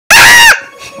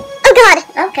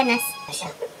Oh, goodness.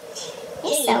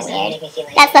 You're so weird.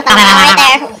 That's the thumbnail right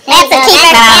there. That's the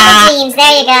cheaper camel jeans.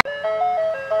 There you go.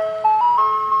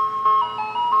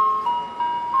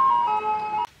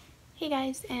 Hey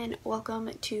guys, and welcome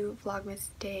to Vlogmas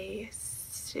Day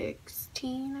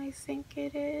 16, I think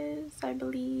it is, I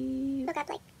believe. Woke up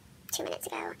like 2 minutes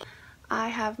ago. I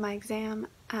have my exam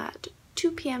at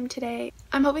 2 p.m. today.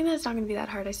 I'm hoping that it's not going to be that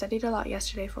hard. I studied a lot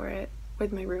yesterday for it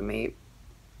with my roommate,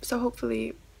 so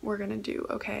hopefully we're going to do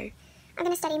okay. I'm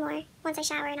going to study more once I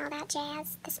shower and all that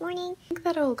jazz this morning. I think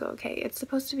that it'll go okay. It's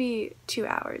supposed to be 2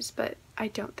 hours, but I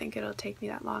don't think it'll take me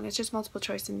that long. It's just multiple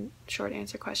choice and short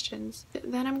answer questions.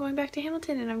 Then I'm going back to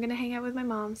Hamilton and I'm going to hang out with my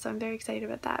mom, so I'm very excited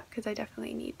about that because I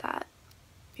definitely need that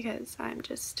because I'm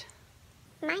just...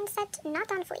 mindset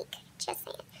not on fleek, just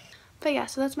saying. But yeah,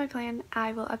 so that's my plan.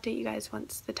 I will update you guys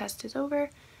once the test is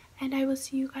over, and I will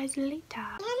see you guys later.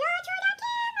 Hello to the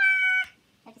camera!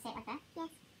 Have to say it like that? Yes.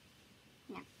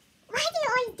 No. Why do you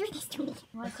always do this to me?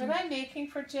 Look what I'm making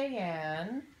for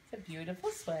Jayanne. It's a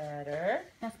beautiful sweater.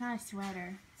 That's not a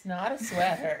sweater. It's not a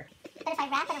sweater. But if I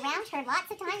wrap it around her lots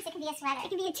of times, it can be a sweater. It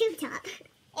can be a tube top.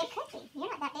 It could be. You're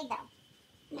not that big, though.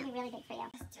 It'll be really big for you.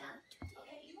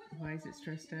 Why is it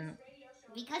stressed out?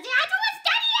 Because I do a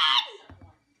studying!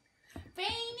 Brain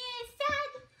is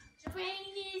sad,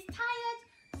 brain is tired,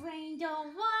 brain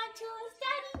don't want to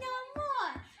study no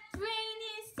more. Brain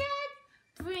is sad,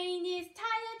 brain is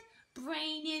tired,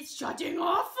 brain is shutting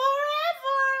off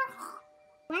forever.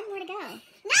 One more to go.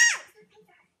 No!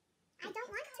 I don't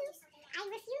want to. I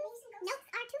refuse. Notes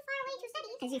are too far away to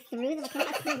study. Because you threw them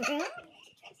across the room?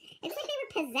 It's like they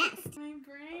were possessed. My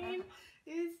brain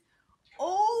is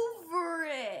over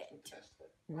it.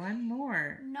 One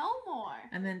more. No more.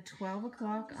 And then 12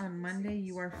 o'clock on Monday,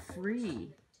 you are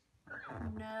free.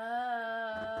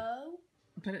 No.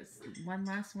 But it's one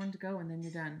last one to go and then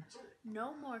you're done.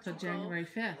 No more to So go. January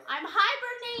 5th. I'm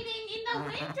hibernating in the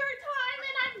winter time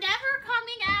and I'm never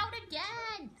coming out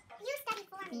again. You study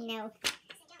for me. No.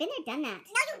 Been there, done that.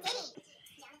 No, you didn't.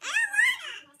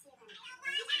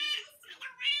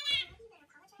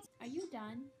 Are you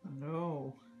done?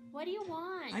 No. What do you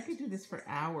want? I could do this for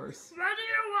hours. What do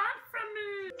you want from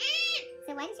me?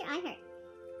 So why does your eye hurt?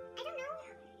 I don't know.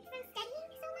 From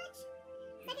studying so much.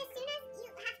 Like as soon as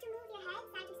you have to move your head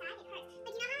side to side, it hurts.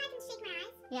 Like you know how I can shake my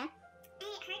eyes? Yeah.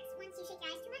 And it hurts once you shake your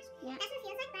eyes too much? Yeah. That's what it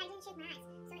feels like, but I didn't shake my eyes.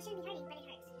 So it shouldn't be hurting, but it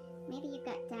hurts. Maybe you've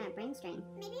got brain strain.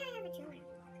 Maybe I have a tumor.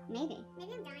 Maybe.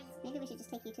 Maybe I'm dying. Maybe we should just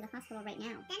take you to the hospital right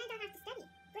now. Then I don't have to study.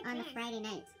 On a Friday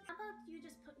night. How about you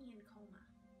just put me in coma?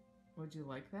 Would you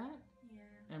like that? Yeah.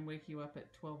 And wake you up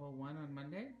at 12:01 on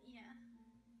Monday? Yeah.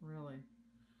 Really?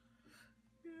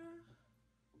 Yeah.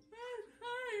 I'm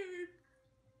tired.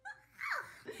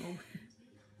 Oh.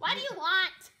 What do you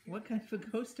want? What kind of a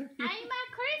ghost are you? I'm a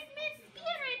Christmas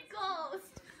spirit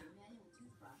ghost.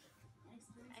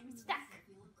 I'm stuck.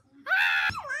 Why?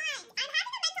 I'm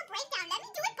having a mental breakdown. Let me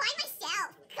do it by myself.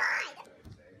 God.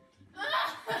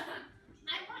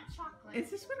 I want chocolate. Is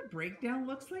this what a breakdown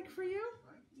looks like for you?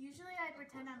 Usually I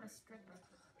pretend I'm a stripper.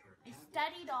 I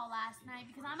studied all last night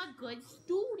because I'm a good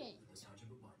student.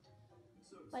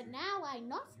 But now I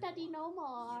not study no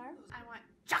more. I want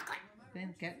chocolate.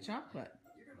 Then get chocolate.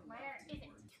 Where is it?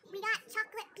 We got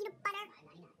chocolate peanut butter.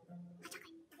 Hot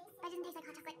chocolate. That doesn't taste like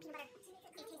hot chocolate peanut butter. It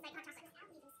tastes like hot chocolate.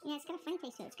 Yeah, it's got a funny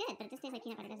taste to it. It's good, but it just tastes like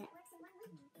peanut butter, doesn't it?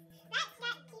 Let's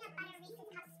get peanut butter Reese's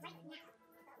Cups right now.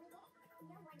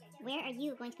 Where are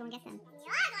you going to go and get them?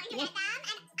 You're going to get them,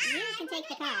 and you can take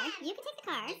the car. You can take the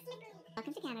car.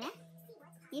 Welcome to Canada.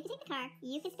 You can take the car.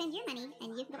 You can spend your money,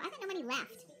 and you can go. I got no money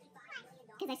left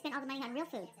because I spent all the money on real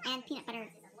food and peanut butter and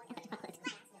hot chocolate.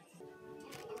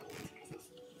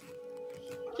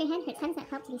 If your hand hurts, how does that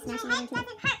help to be smashing it into it?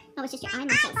 Oh, it's just your eye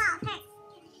muscles.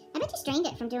 I bet you strained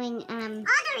it from doing all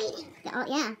the reading.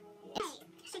 Yeah.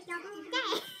 Shake your boo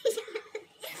day.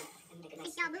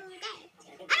 Shake your boo day.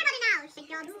 Everybody now, shake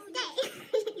your boo day.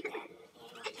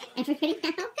 Everybody now.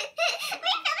 Can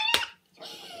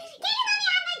you let me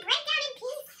have my breakdown in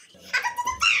peace?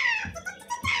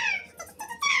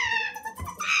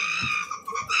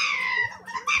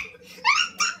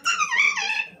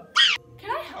 Can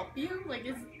I help you? Like,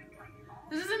 is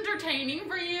this entertaining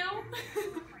for you?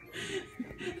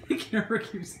 The camera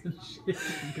keeps on shaking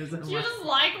because I'm Do you just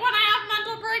like when I have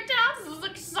mental breakdowns? This is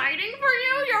exciting for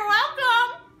you. You're welcome.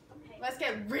 Let's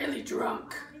get really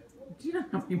drunk. Do you know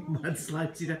how many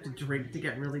mudslides you'd have to drink to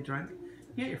get really drunk?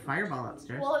 You got your fireball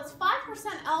upstairs. Well, it's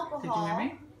 5% alcohol. Did you hear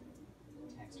me?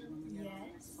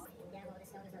 Yes.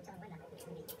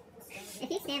 If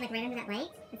you stand like right under that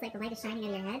light, it's like the light is shining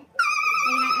out of your head.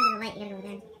 No, you're not under the light. You gotta go over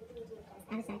there.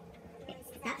 Other side. Okay,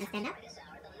 stop. Now stand up.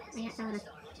 You're not tall enough.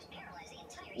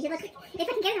 You look. If I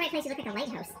can get in the right place, you look like a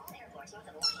lighthouse.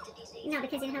 No,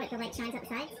 because you know how the light shines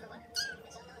outside.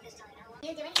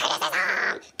 You doing criticism.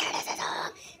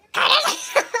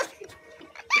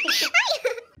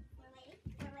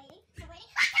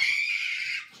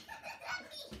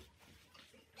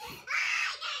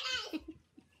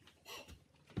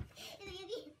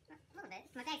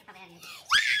 My bag's probably out of here.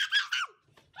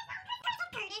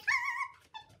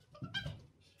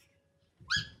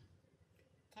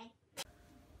 Okay.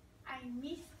 I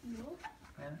miss you.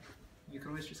 Man, you can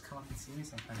always just come up and see me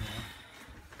sometime,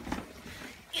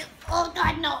 you know? Oh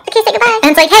God, no. Okay, say goodbye.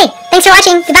 And it's like, hey, thanks for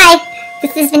watching. Goodbye.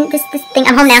 This has been this thing.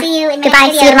 I'm home now. See you in the next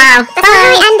video. See you tomorrow. That's how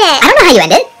we end it. I don't know how you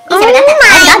end it. Oh my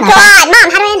God,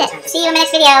 Mom, how do I end it? See you in my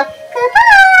next video.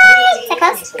 Goodbye. Is that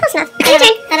close? Close enough. I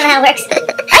don't know how it works.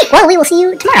 Alright, well, we will see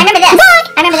you tomorrow. I remember this.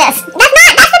 I remember this.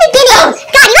 That's the beginning.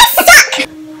 God, you guys suck.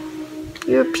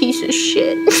 You're a piece of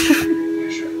shit.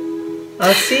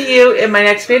 I'll see you in my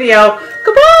next video.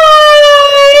 Goodbye!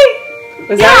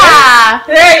 Was that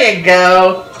it? There you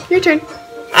go. Your turn.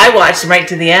 I watched right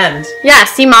to the end. Yeah,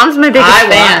 see, Mom's my biggest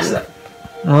fan. Watched them.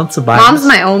 Well, it's a Mom's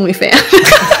my only fan.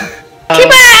 Okay,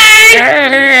 bye.